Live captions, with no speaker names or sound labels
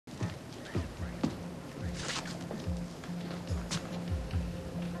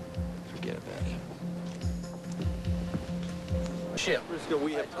ship. Frisco,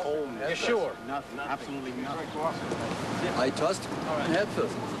 we have combed. You're sure? Nothing. Absolutely nothing. I trust head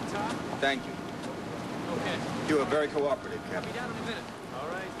first. Thank you. Okay. You are very cooperative, Captain. Be down in a minute. All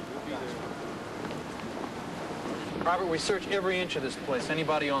right. We'll be there. Robert, we search every inch of this place.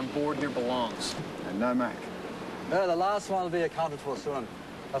 Anybody on board here belongs. And no Mac. No, the last one will be accounted for soon.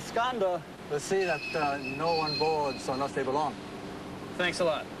 A scander will see that no one boards unless they belong. Thanks a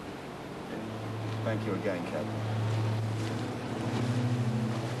lot. Thank you again, Captain.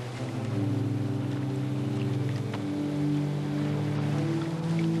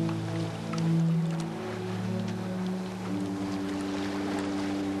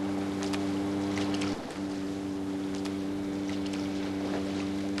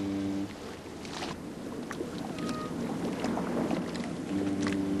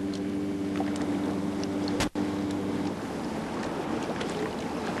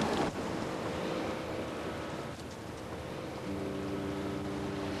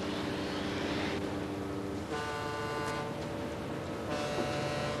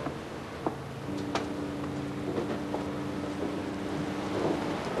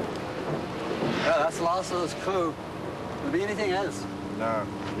 Yeah, that's the last of this crew. Will there be anything else? No,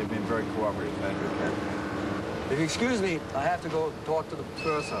 you've been very cooperative. Thank you, Captain. If you excuse me, I have to go talk to the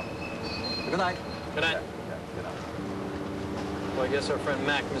purser. Good night. Good night. Yeah, good night. Well, I guess our friend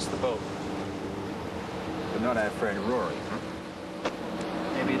Mac missed the boat. But not our friend Rory, huh?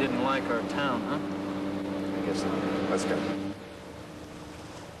 Maybe he didn't like our town, huh? I guess not. Let's go.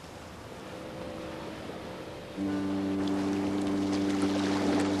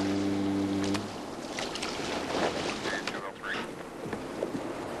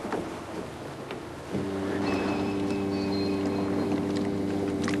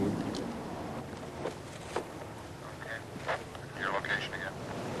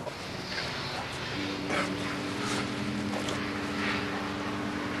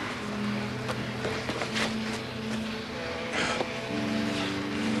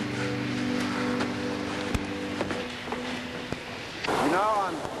 You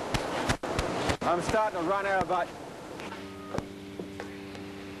know, I'm starting to run out of that.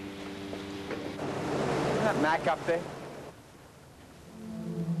 Isn't that Mac up there?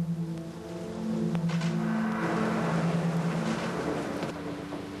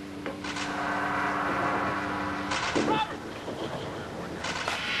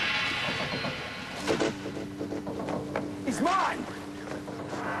 He's mine!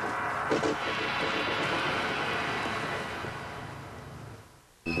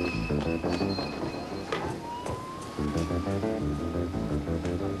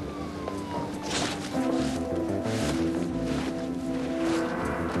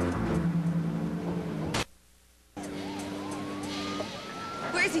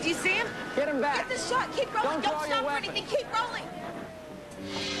 Where is he? Do you see him? Get him back. Get the shot. Keep rolling. Don't Don't draw your stop for weapon. anything. Keep rolling.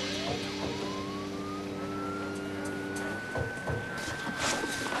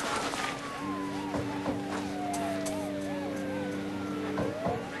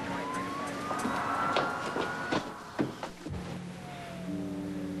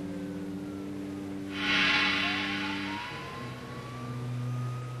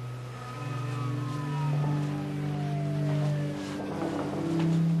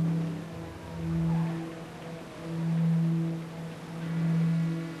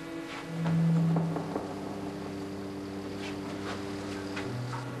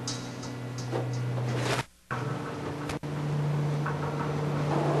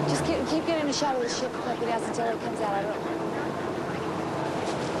 Keep getting a shot of the ship like it has until it comes out. I don't know.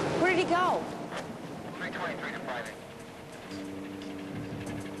 Where did he go? 323 to 58.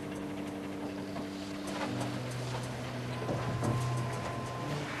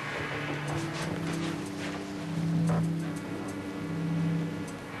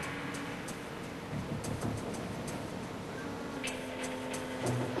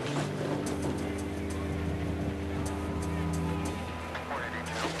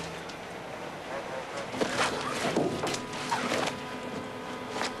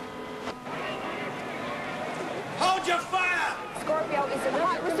 Hold your fire! Scorpio is in the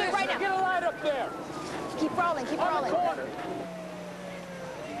hot. We're doing right now. Get a light up there! Keep rolling. Keep On rolling. the corner!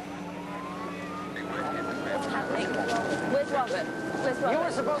 What's happening? Where's Robert? Where's Robert? You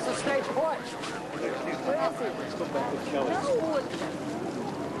were supposed to stay put. Where is he? Let's go back to Kelly's. No.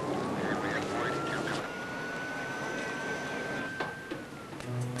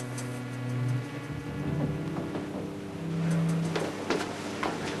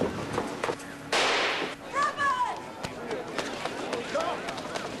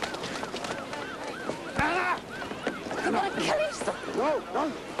 I'm gonna kill you. No,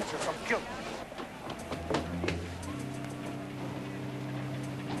 don't. You're so cute.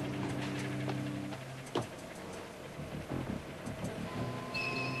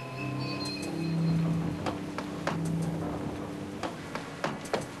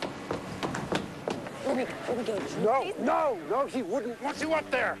 Here we go. No, no, no, he wouldn't want you up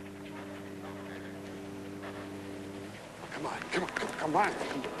there. Come on, come on, come on.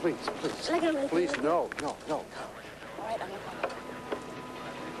 Please, please. Should I get him? Please, no, no, no. All right, I'm gonna...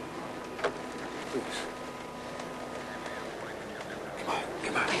 Please. Come on,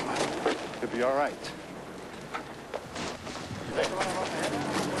 come on, come on. You'll be all right.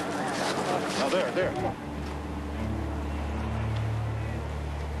 Now, there.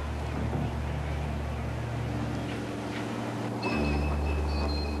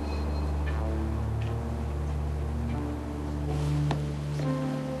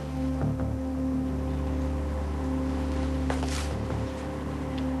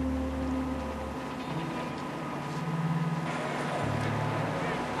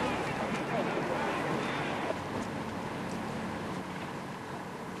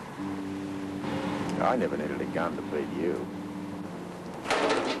 I never needed a gun to beat you.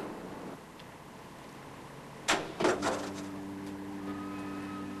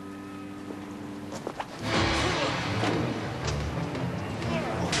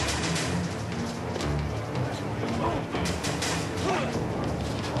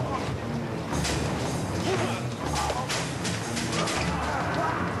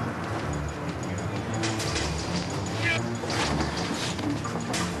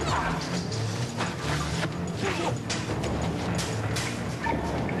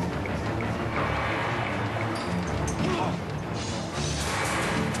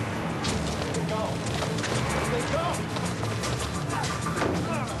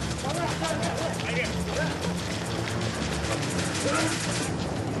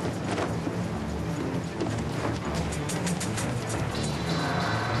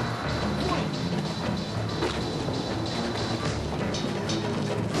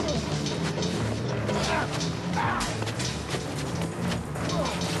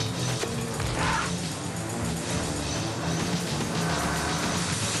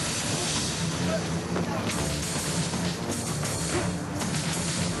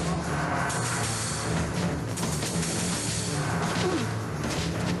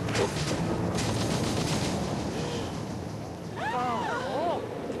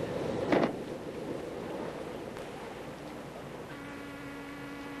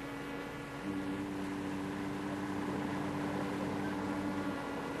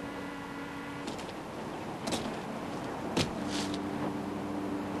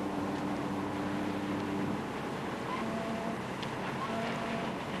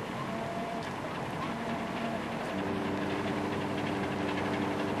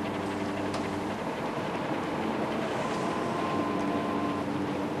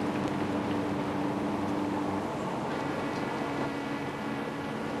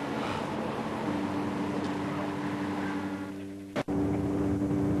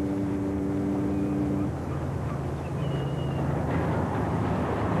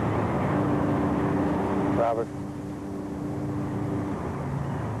 Robert?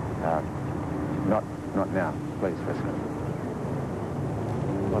 Not now. Please, Frisco.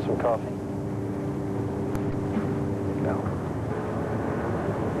 Want some coffee? No.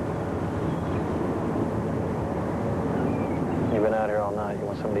 You've been out here all night. You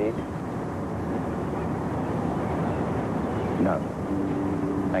want something to eat? No.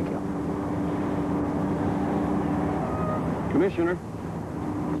 Thank you. Commissioner?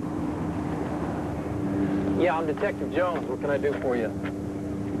 Yeah, I'm Detective Jones. What can I do for you?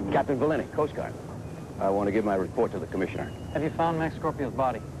 Captain Valeni, Coast Guard. I want to give my report to the commissioner. Have you found Max Scorpio's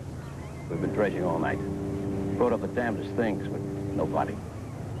body? We've been dredging all night. Brought up the damnedest things, but no body.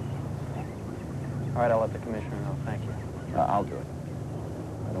 All right, I'll let the commissioner know. Thank you. I'll do it.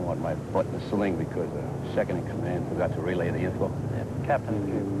 I don't want my butt in the sling because the second in command forgot to relay the info. Yeah,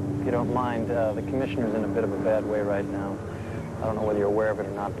 Captain, if you don't mind, the commissioner's in a bit of a bad way right now. I don't know whether you're aware of it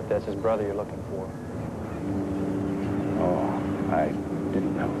or not, but that's his brother you're looking for. Oh, I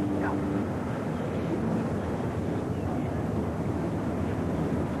didn't know. Yeah.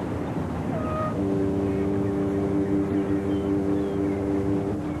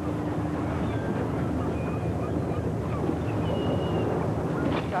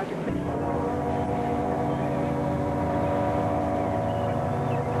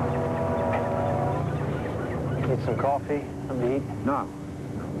 Need some coffee? Something to eat? No.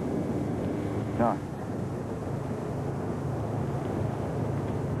 No.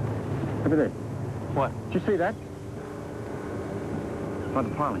 Look at this. What? Did you see that? By the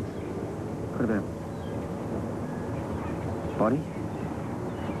pilings. Could have been a body?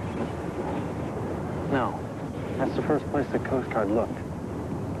 No. That's the first place the Coast Guard looked.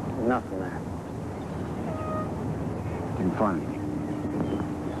 Nothing there. Didn't find anything.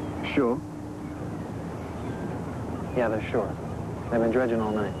 Sure? Yeah, they're sure. They've been dredging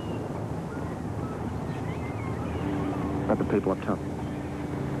all night. About the people up top.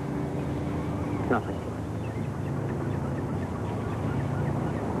 Nothing.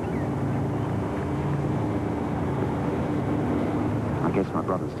 I guess my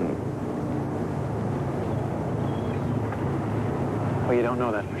brother's dead. Well, you don't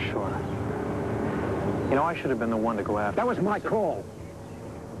know that for sure. You know, I should have been the one to go after That was my call.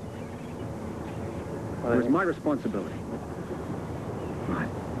 Well, It was my responsibility. Right.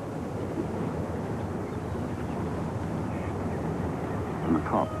 I'm a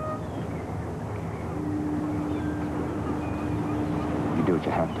cop. You do what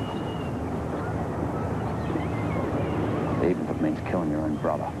you have to. Even if it means killing your own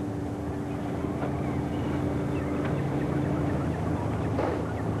brother.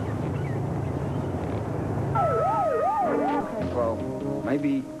 Well,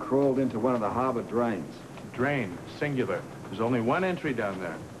 maybe crawled into one of the harbor drains. Drain, singular. There's only one entry down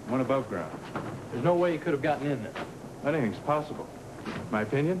there, one above ground. There's no way you could have gotten in there. Anything's possible. My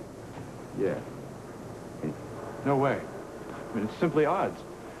opinion? Yeah. No way. I mean, it's simply odds.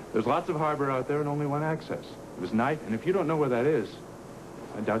 There's lots of harbor out there and only one access. It was night, and if you don't know where that is,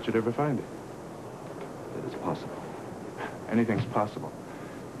 I doubt you'd ever find it. That is possible. Anything's possible.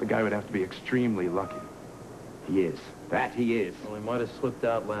 The guy would have to be extremely lucky. He is. That he is. Well, he might have slipped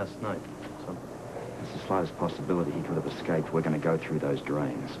out last night. So. There's the slightest possibility he could have escaped. We're going to go through those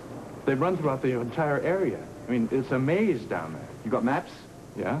drains. They run throughout the entire area. I mean, it's a maze down there. You got maps?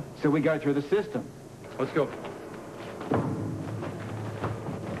 Yeah? So we go through the system. Let's go.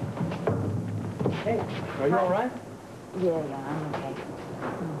 Hey, are you all right? Yeah, I'm okay.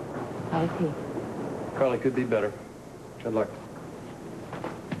 How is he? Carly could be better. Good luck.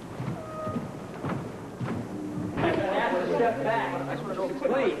 Step back.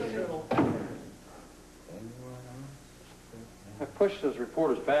 Please. I pushed those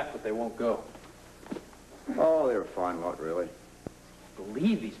reporters back, but they won't go. Oh, they're a fine lot, really.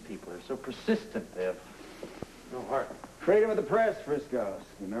 Believe these people. They're so persistent. They have no heart. Freedom of the press, Frisco. It's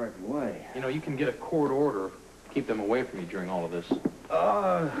the American way. You know, you can get a court order to keep them away from you during all of this.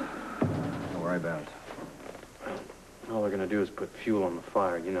 Don't worry about it. All they're going to do is put fuel on the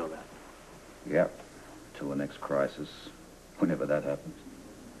fire. You know that. Yep. Till the next crisis, whenever that happens.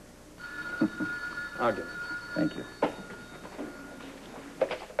 I'll get it. Thank you.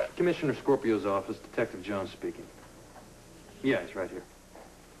 Commissioner Scorpio's office, Detective Jones speaking. Yeah, he's right here.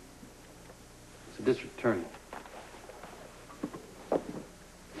 It's the district attorney.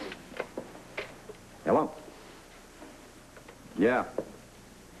 Hello? Yeah.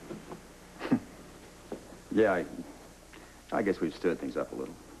 Yeah, I guess we've stirred things up a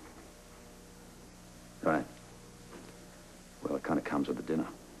little. Right. Well, it kind of comes with the dinner.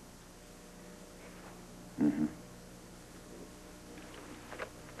 Mm-hmm.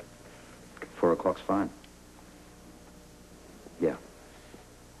 4 o'clock's fine. Yeah.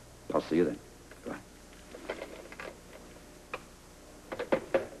 I'll see you then. Bye.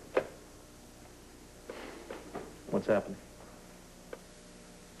 What's happening?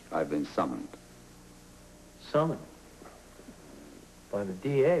 I've been summoned. Summoned. By the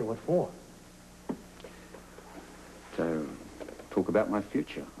DA? What for? To talk about my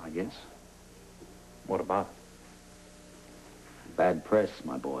future, I guess. What about it? Bad press,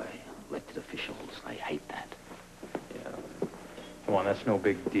 my boy. Elected officials, they hate that. Yeah. Come on, that's no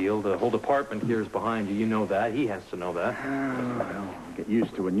big deal. The whole department here is behind you. You know that. He has to know that. Well, get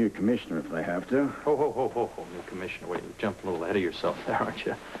used to a new commissioner if they have to. Ho, ho, ho, ho, ho. New commissioner. Wait, you're jumping a little ahead of yourself there, aren't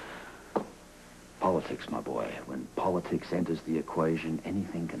you? Politics, my boy. When politics enters the equation,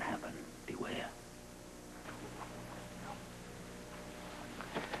 anything can happen. Beware.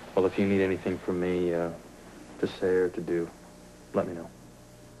 Well, if you need anything from me to say or to do, let me know.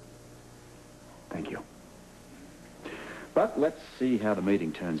 Thank you. But let's see how the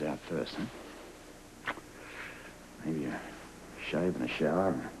meeting turns out first, huh? Maybe a shave and a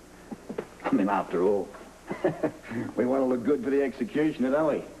shower. I mean, after all, we want to look good for the executioner, don't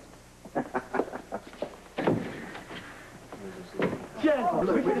we?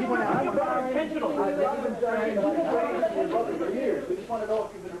 Look, we just want to have intentional. We just want to know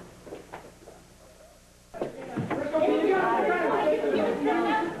if you've been... I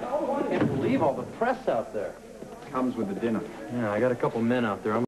can't believe all the press out there. Comes with the dinner. Yeah, I got a couple men out there.